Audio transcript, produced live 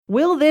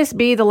Will this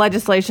be the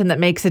legislation that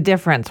makes a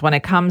difference when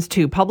it comes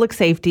to public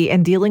safety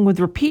and dealing with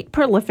repeat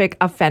prolific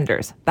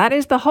offenders? That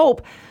is the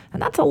hope,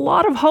 and that's a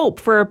lot of hope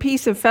for a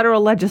piece of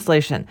federal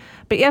legislation.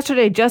 But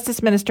yesterday,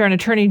 Justice Minister and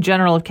Attorney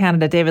General of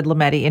Canada, David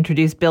Lametti,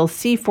 introduced Bill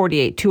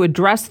C-48 to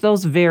address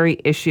those very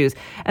issues.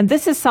 And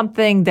this is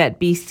something that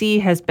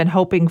BC has been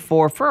hoping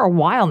for a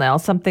while now,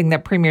 something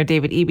that Premier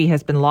David Eby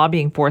has been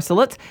lobbying for. So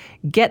let's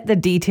get the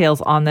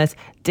details on this.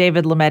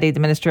 David Lametti, the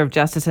Minister of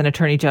Justice and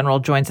Attorney General,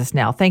 joins us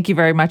now. Thank you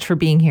very much for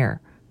being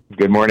here.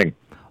 Good morning.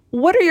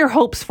 What are your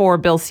hopes for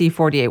Bill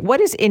C-48? What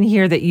is in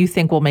here that you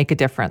think will make a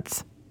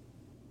difference?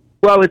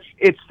 Well,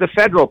 it's the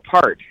federal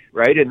part,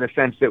 right? In the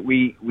sense that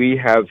we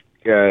have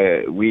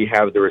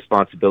the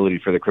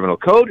responsibility for the criminal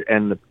code,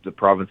 and the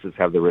provinces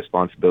have the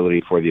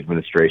responsibility for the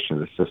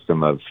administration of the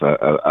system of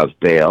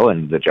bail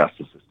and the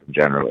justice system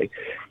generally.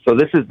 So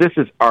this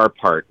is our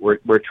part.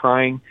 We're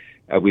trying.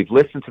 We've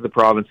listened to the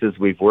provinces.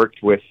 We've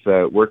worked with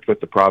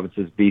the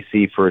provinces.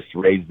 BC first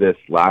raised this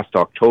last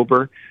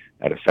October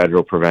at a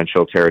federal,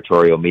 provincial,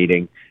 territorial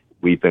meeting.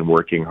 We've been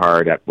working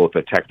hard at both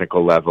a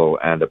technical level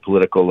and a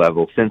political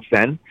level since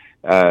then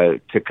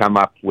to come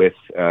up with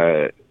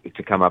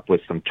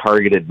some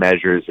targeted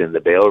measures in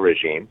the bail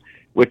regime,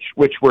 which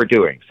we're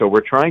doing. So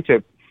we're trying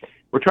to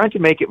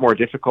make it more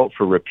difficult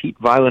for repeat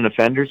violent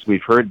offenders.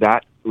 We've heard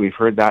that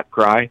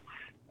cry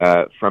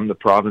from the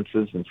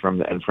provinces and from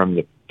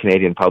the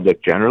Canadian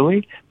public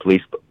generally,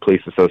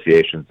 police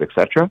associations,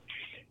 etc.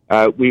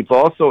 We've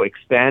also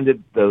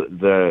expanded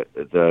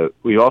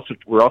we're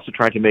also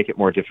trying to make it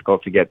more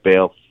difficult to get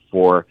bail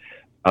for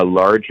a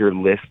larger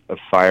list of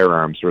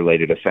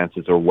firearms-related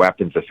offenses or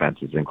weapons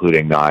offenses,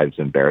 including knives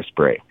and bear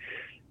spray.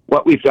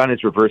 What we've done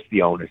is reverse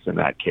the onus in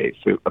that case.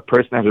 So a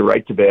person has a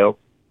right to bail,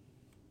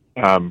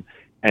 and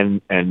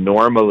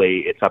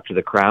normally it's up to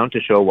the Crown to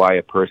show why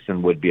a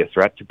person would be a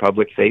threat to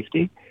public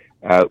safety.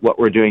 What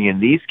we're doing in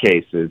these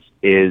cases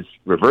is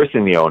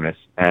reversing the onus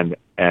and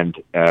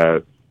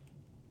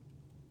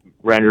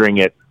rendering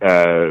it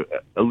a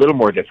little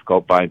more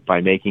difficult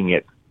by making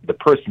it the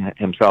person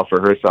himself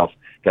or herself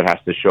that has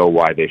to show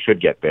why they should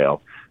get bail,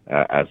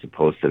 as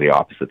opposed to the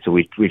opposite. So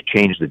we've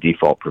changed the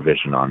default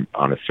provision on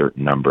a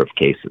certain number of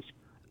cases.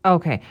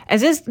 Okay.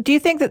 Do you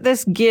think that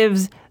this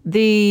gives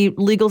the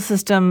legal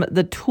system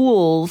the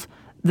tools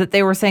that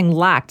they were saying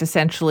lacked,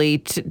 essentially,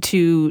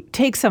 to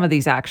take some of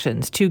these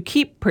actions, to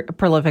keep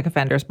prolific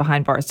offenders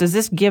behind bars? Does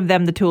this give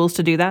them the tools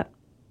to do that?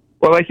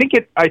 Well, I think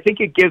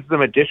it gives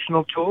them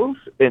additional tools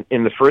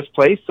in the first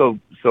place. So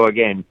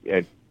again,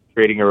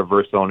 creating a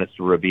reverse onus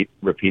to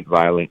repeat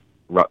violent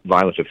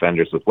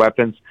offenders with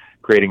weapons,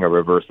 creating a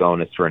reverse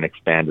onus for an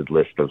expanded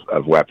list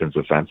of weapons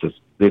offenses.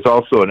 There's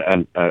also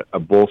a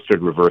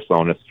bolstered reverse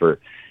onus for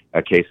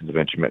cases of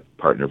intimate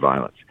partner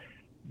violence.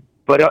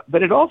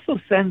 But it also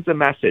sends a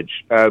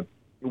message.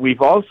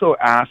 We've also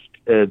asked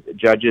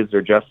judges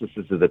or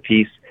justices of the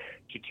peace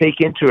to take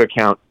into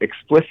account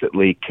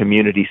explicitly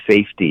community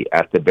safety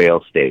at the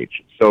bail stage.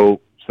 So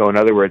in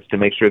other words, to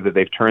make sure that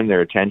they've turned their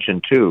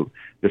attention to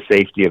the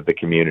safety of the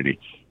community.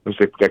 There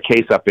was a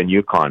case up in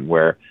Yukon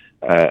where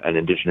an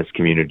Indigenous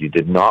community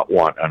did not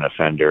want an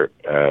offender,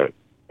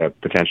 a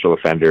potential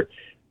offender,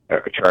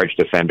 a charged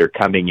offender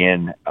coming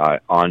in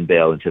on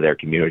bail into their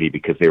community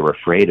because they were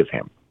afraid of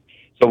him.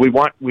 So we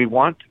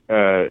want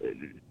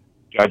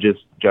judges,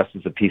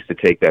 justice of peace to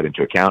take that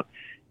into account.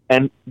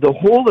 And the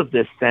whole of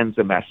this sends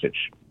a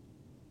message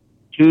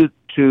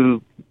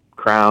to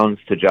crowns,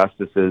 to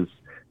justices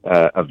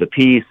of the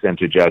peace, and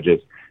to judges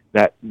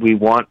that we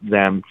want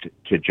them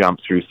to jump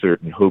through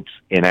certain hoops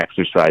in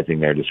exercising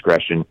their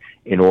discretion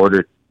in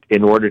order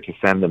to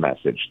send the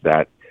message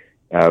that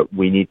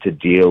we need to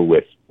deal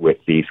with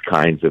these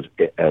kinds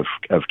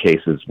of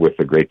cases with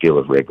a great deal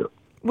of rigor.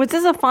 Was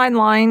this a fine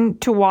line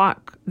to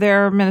walk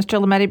there, Minister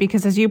Lametti?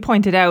 Because as you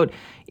pointed out,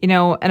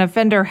 an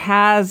offender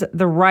has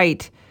the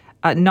right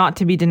not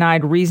to be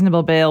denied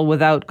reasonable bail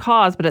without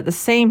cause, but at the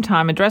same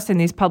time, addressing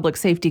these public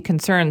safety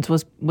concerns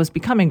was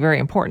becoming very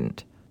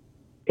important.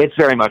 It's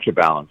very much a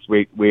balance.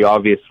 We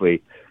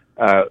obviously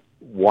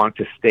want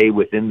to stay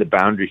within the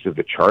boundaries of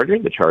the Charter.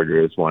 The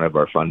Charter is one of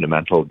our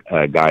fundamental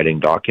guiding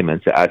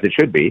documents, as it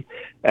should be,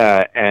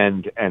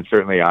 and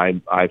certainly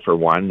I for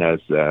one, as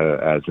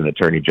an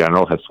Attorney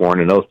General, have sworn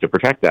an oath to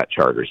protect that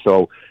Charter.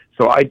 So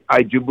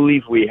I do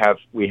believe we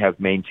have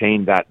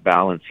maintained that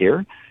balance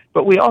here.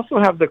 But we also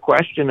have the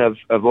question of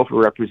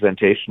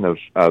overrepresentation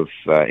of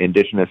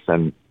Indigenous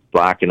and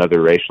Black and other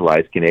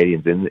racialized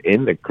Canadians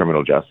in the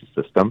criminal justice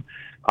system.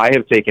 I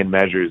have taken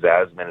measures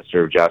as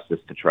Minister of Justice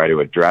to try to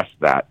address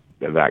that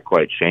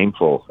quite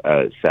shameful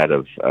set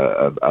of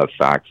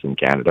facts in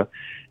Canada.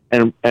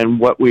 And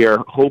what we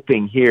are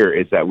hoping here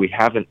is that we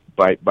haven't,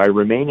 by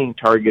remaining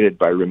targeted,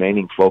 by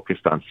remaining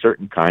focused on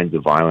certain kinds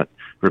of violent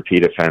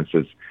repeat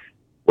offenses,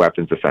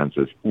 weapons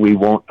offenses, we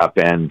won't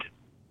upend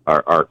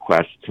our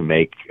quest to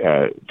make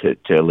to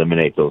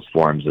eliminate those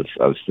forms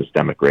of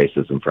systemic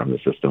racism from the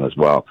system as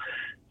well.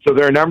 So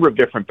there are a number of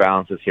different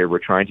balances here. We're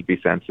trying to be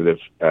sensitive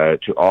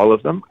to all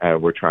of them.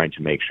 We're trying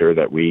to make sure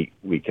that we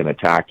can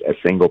attack a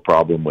single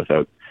problem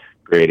without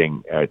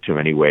creating too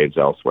many waves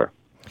elsewhere.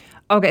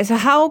 Okay, so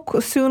how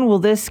soon will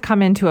this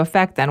come into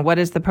effect then? What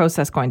is the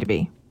process going to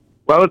be?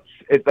 Well,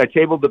 I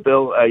tabled the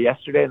bill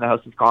yesterday in the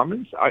House of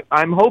Commons.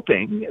 I'm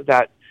hoping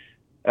that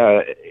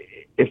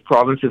if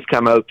provinces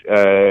come out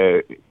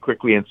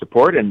quickly in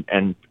support,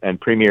 and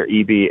Premier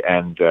Eby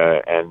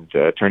and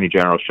Attorney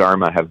General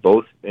Sharma have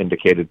both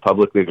indicated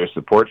publicly their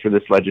support for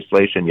this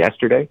legislation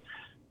yesterday.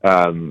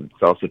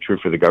 It's also true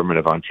for the Government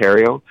of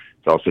Ontario.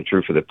 It's also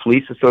true for the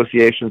police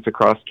associations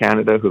across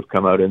Canada who've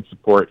come out in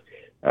support.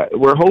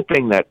 We're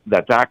hoping that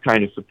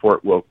kind of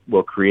support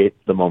will create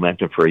the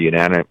momentum for a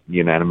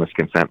unanimous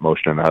consent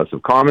motion in the House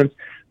of Commons.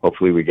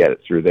 Hopefully we get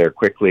it through there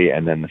quickly,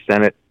 and then the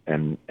Senate,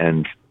 and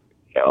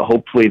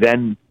hopefully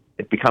then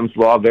it becomes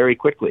law very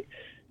quickly.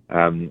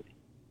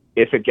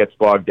 If it gets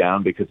bogged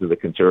down because of the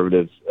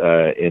Conservatives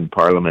in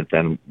Parliament,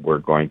 then we're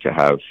going to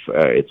have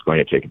it's going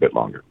to take a bit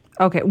longer.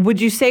 Okay. Would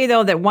you say,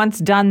 though, that once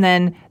done,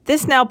 then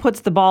this now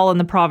puts the ball in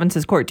the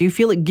province's court? Do you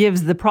feel it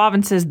gives the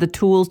provinces the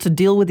tools to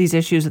deal with these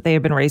issues that they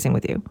have been raising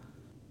with you?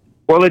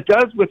 Well, it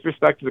does with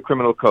respect to the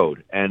criminal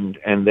code, and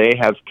they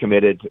have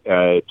committed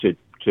to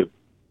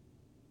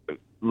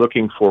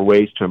looking for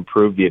ways to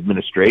improve the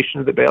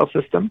administration of the bail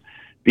system.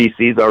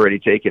 BC's already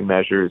taken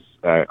measures.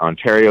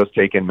 Ontario's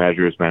taken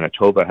measures.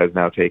 Manitoba has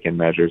now taken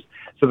measures.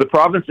 So the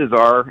provinces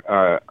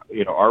are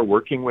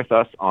working with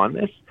us on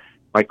this.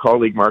 My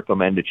colleague Marco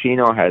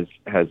Mendicino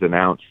has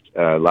announced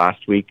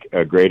last week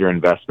greater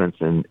investments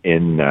in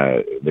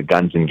the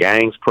Guns and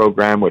Gangs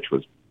program, which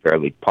was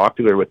fairly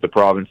popular with the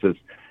provinces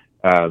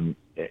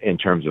in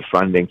terms of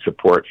funding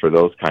support for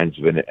those kinds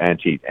of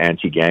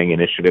anti-gang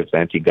initiatives,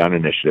 anti-gun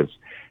initiatives,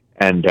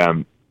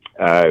 and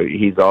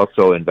he's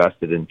also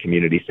invested in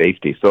community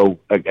safety. So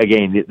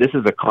again, this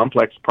is a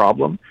complex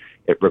problem.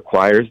 It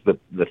requires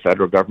the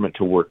federal government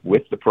to work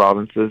with the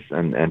provinces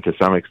and to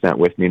some extent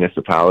with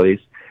municipalities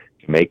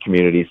to make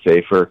communities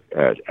safer,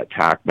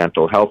 attack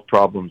mental health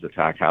problems,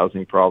 attack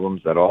housing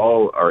problems, that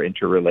all are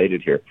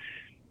interrelated here.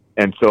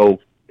 And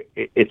so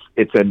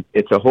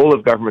it's a whole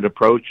of government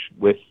approach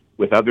with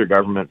other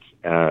governments,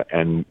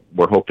 and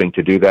we're hoping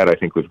to do that. I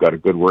think we've got a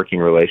good working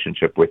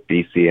relationship with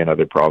BC and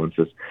other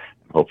provinces.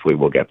 Hopefully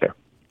we'll get there.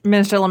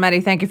 Minister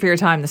Lametti, thank you for your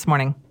time this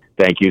morning.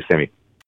 Thank you, Simi.